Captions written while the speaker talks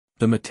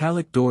The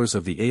metallic doors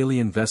of the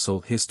alien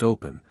vessel hissed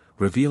open,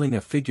 revealing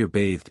a figure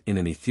bathed in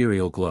an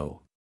ethereal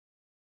glow.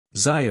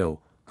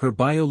 Xyo, her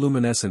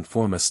bioluminescent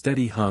form a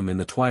steady hum in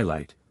the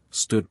twilight,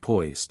 stood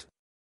poised.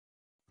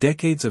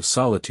 Decades of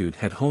solitude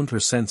had honed her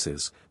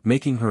senses,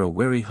 making her a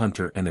wary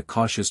hunter and a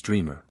cautious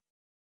dreamer.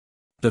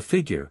 The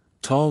figure,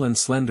 tall and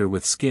slender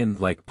with skin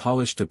like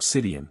polished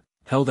obsidian,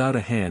 held out a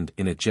hand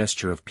in a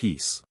gesture of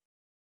peace.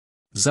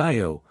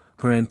 Xyo,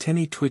 her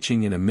antennae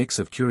twitching in a mix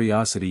of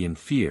curiosity and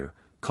fear,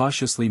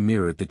 cautiously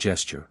mirrored the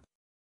gesture.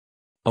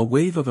 A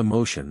wave of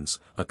emotions,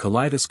 a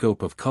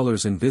kaleidoscope of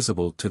colors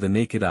invisible to the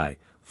naked eye,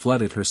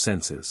 flooded her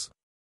senses.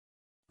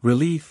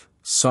 Relief,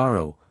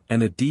 sorrow,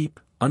 and a deep,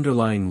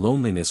 underlying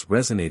loneliness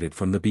resonated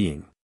from the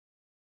being.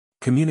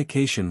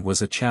 Communication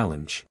was a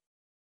challenge.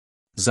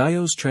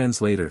 Xyo's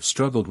translator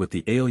struggled with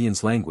the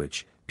alien's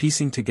language,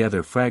 piecing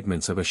together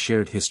fragments of a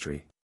shared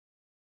history.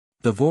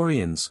 The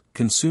Vorians,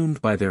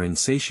 consumed by their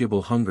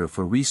insatiable hunger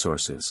for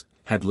resources,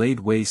 had laid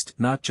waste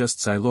not just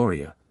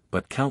Xyloria,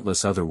 but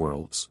countless other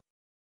worlds.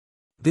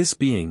 This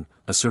being,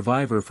 a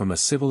survivor from a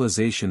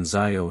civilization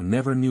Xyo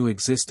never knew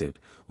existed,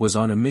 was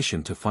on a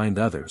mission to find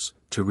others,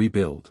 to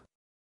rebuild.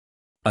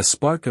 A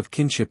spark of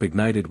kinship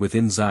ignited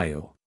within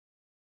Xyo.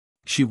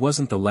 She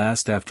wasn't the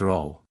last after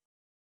all.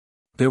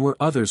 There were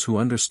others who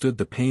understood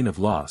the pain of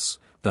loss,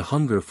 the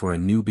hunger for a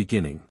new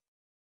beginning.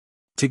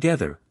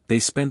 Together, they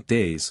spent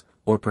days,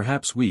 or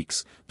perhaps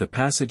weeks, the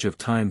passage of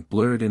time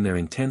blurred in their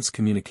intense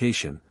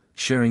communication,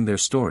 sharing their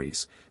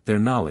stories, their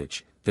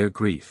knowledge, their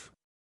grief.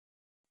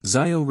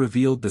 Xyo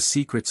revealed the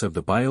secrets of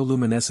the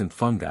bioluminescent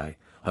fungi,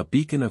 a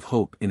beacon of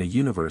hope in a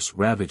universe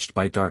ravaged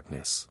by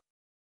darkness.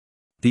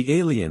 The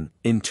alien,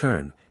 in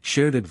turn,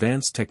 shared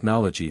advanced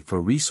technology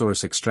for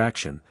resource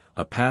extraction,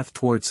 a path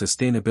toward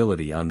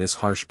sustainability on this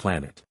harsh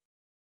planet.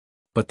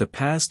 But the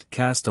past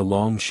cast a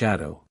long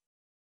shadow.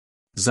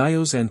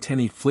 Xyo's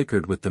antennae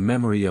flickered with the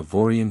memory of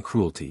Vorian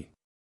cruelty.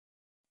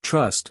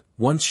 Trust,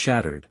 once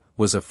shattered,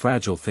 was a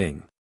fragile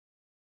thing.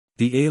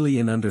 The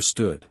alien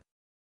understood.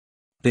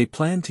 They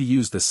planned to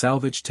use the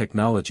salvage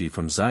technology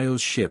from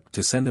Xyo's ship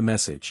to send a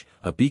message,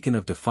 a beacon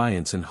of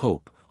defiance and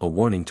hope, a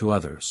warning to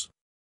others.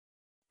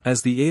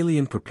 As the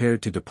alien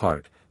prepared to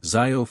depart,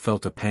 Xyo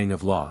felt a pang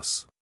of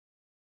loss.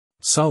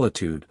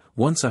 Solitude,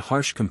 once a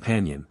harsh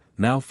companion,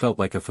 now felt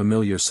like a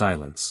familiar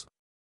silence.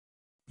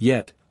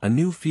 Yet, a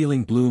new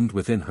feeling bloomed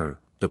within her,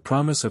 the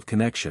promise of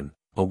connection,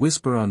 a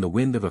whisper on the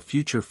wind of a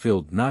future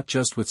filled not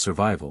just with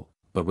survival,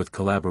 but with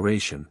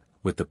collaboration,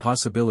 with the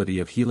possibility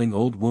of healing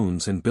old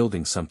wounds and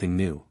building something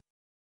new.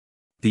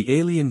 The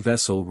alien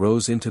vessel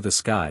rose into the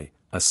sky,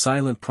 a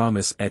silent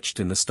promise etched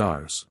in the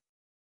stars.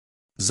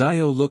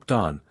 Xyo looked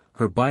on,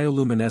 her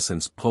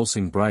bioluminescence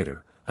pulsing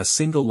brighter, a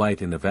single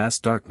light in the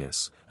vast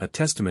darkness, a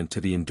testament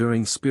to the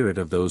enduring spirit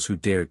of those who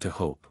dared to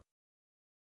hope.